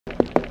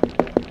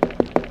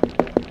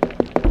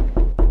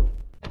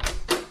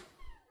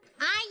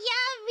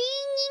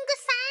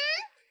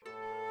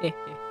You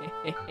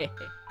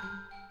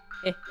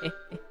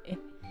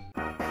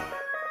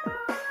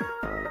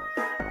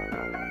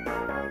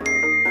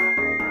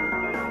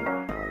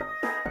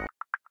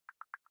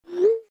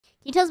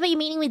tell us about your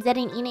meeting with Zeta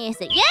and Ina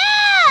yesterday.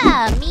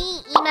 Yeah!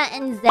 Me, Ina,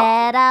 and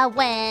Zeta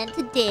went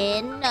to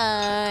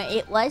dinner.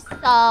 It was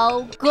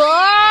so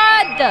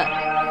good!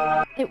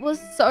 It was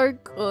so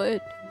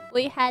good.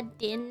 We had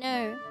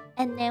dinner.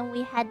 And then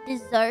we had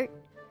dessert.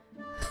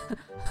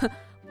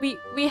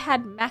 we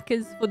had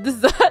Macca's for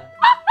dessert.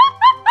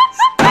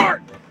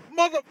 Start,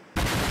 mother...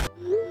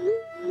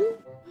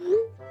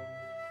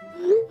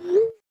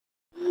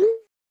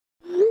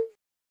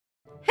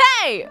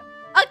 Hey!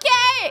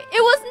 Okay,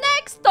 it was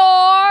next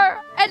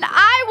door, and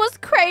I was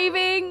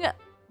craving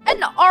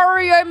an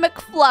Oreo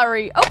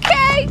McFlurry,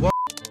 okay? What?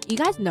 You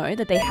guys know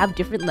that they have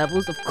different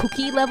levels of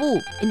cookie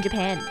level in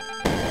Japan.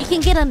 You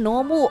can get a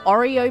normal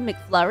Oreo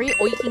McFlurry,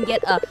 or you can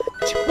get a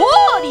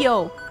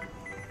Oreo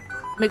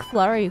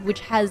McFlurry,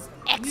 which has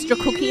extra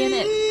cookie in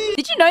it.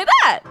 Did you know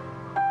that?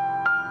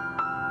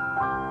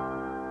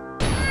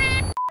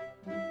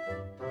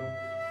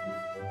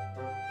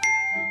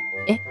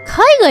 Eh,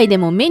 海外で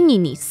もメニュ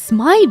ーにス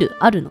マイル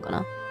あるのか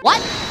な?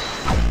 What?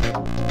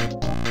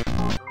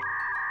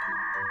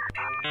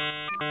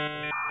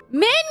 メ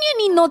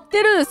ニューに載っ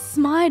てるス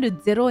マイル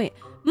0円。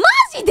マ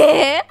ジ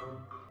で?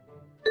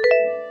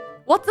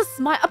 What's a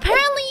smile?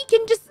 Apparently you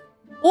can just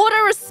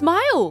order a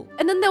smile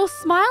and then they'll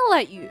smile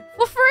at you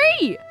for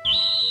free.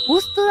 オー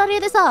ストラリア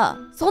でさ、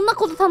そんな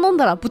こと頼ん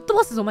だらぶっ飛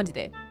ばすぞマジ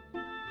で。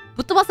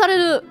ぶっ飛ばされ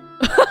る。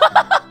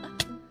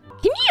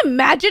Can you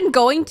imagine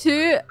going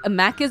to a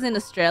Macca's in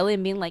Australia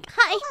and being like,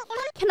 "Hi,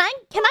 can I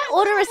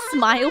order a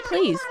smile,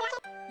 please?"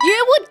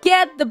 You would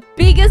get the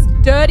biggest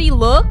dirty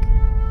look,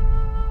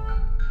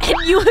 and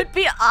you would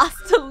be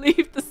asked to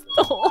leave the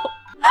store.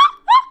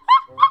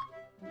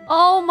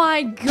 Oh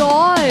my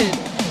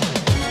god.